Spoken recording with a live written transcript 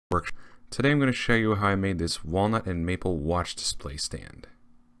workshop. Today I'm going to show you how I made this walnut and maple watch display stand.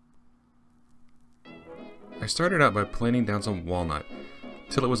 I started out by planing down some walnut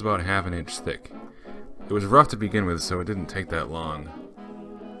till it was about ½ an inch thick. It was rough to begin with, so it didn't take that long.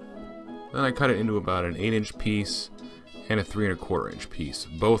 Then I cut it into about an 8-inch piece and a 3 1/4 inch piece,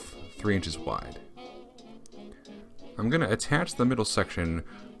 both 3 inches wide. I'm going to attach the middle section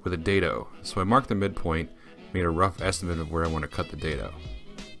with a dado, so I marked the midpoint, made a rough estimate of where I want to cut the dado.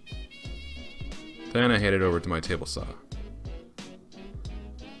 Then I headed over to my table saw.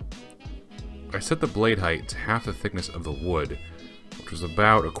 I set the blade height to half the thickness of the wood, which was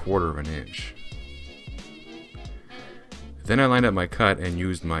about 1/4 inch. Then I lined up my cut and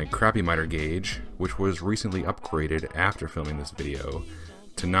used my crappy miter gauge, which was recently upgraded after filming this video,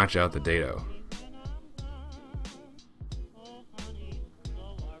 to notch out the dado.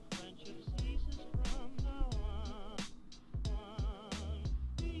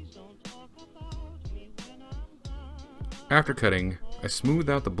 After cutting, I smoothed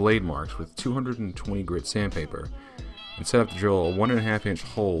out the blade marks with 220 grit sandpaper and set up to drill a 1½ inch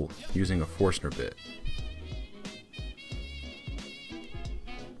hole using a Forstner bit.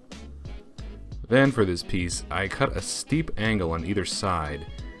 Then for this piece, I cut a steep angle on either side,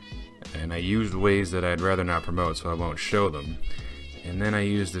 and I used ways that I'd rather not promote, so I won't show them. And then I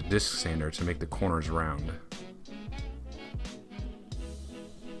used a disc sander to make the corners round.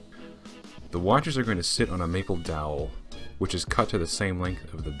 The watches are going to sit on a maple dowel, which is cut to the same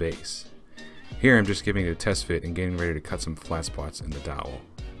length of the base. Here I'm just giving it a test fit and getting ready to cut some flat spots in the dowel.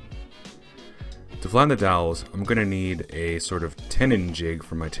 To flatten the dowels, I'm going to need a sort of tenon jig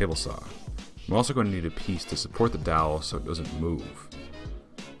from my table saw. I'm also going to need a piece to support the dowel so it doesn't move.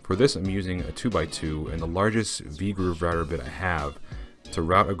 For this I'm using a 2x2 and the largest V-groove router bit I have to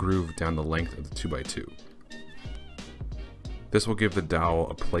route a groove down the length of the 2x2. This will give the dowel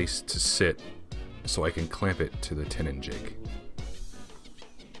a place to sit so I can clamp it to the tenon jig.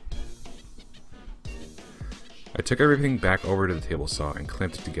 I took everything back over to the table saw and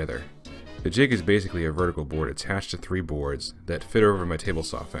clamped it together. The jig is basically a vertical board attached to 3 boards that fit over my table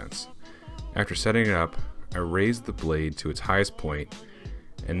saw fence. After setting it up, I raised the blade to its highest point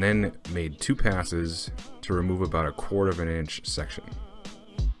and then made 2 passes to remove about 1/4 inch section.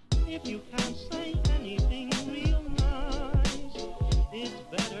 If you can't say anything real nice, it's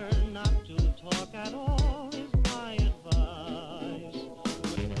better not to talk at all, is my advice.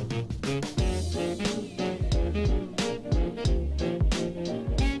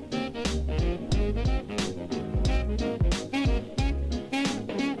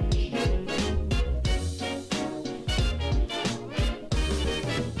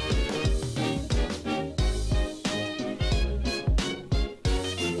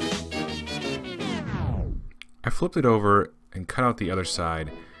 I flipped it over and cut out the other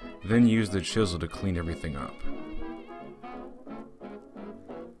side, then used the chisel to clean everything up.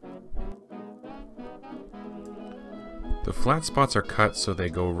 The flat spots are cut so they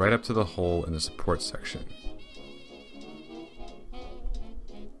go right up to the hole in the support section.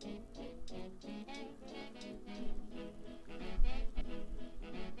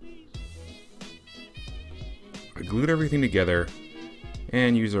 I glued everything together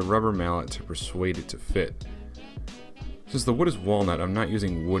and use a rubber mallet to persuade it to fit. Since the wood is walnut, I'm not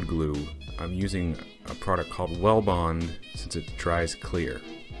using wood glue. I'm using a product called Well Bond since it dries clear.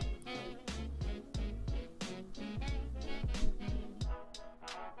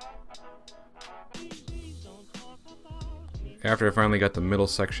 After I finally got the middle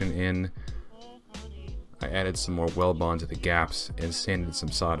section in, I added some more Well Bond to the gaps and sanded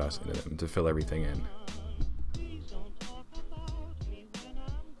some sawdust into them to fill everything in.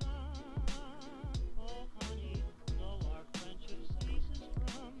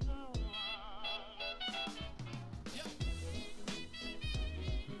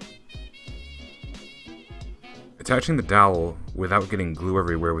 Attaching the dowel without getting glue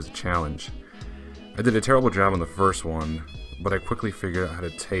everywhere was a challenge. I did a terrible job on the first one, but I quickly figured out how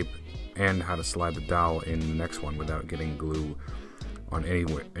to tape and how to slide the dowel in the next one without getting glue on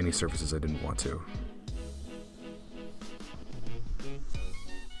any surfaces I didn't want to.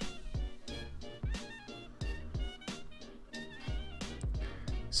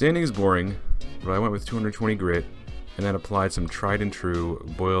 Sanding is boring, but I went with 220 grit and then applied some tried and true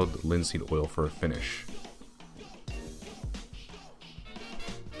boiled linseed oil for a finish.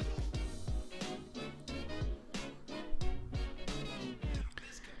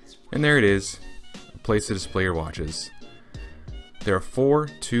 And there it is, a place to display your watches. There are 4,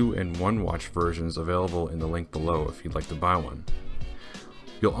 2, and 1 watch versions available in the link below if you'd like to buy one.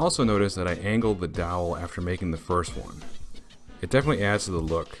 You'll also notice that I angled the dowel after making the first one. It definitely adds to the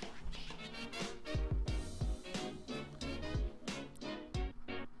look.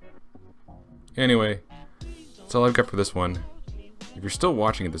 Anyway, that's all I've got for this one. If you're still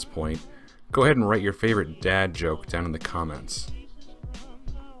watching at this point, go ahead and write your favorite dad joke down in the comments.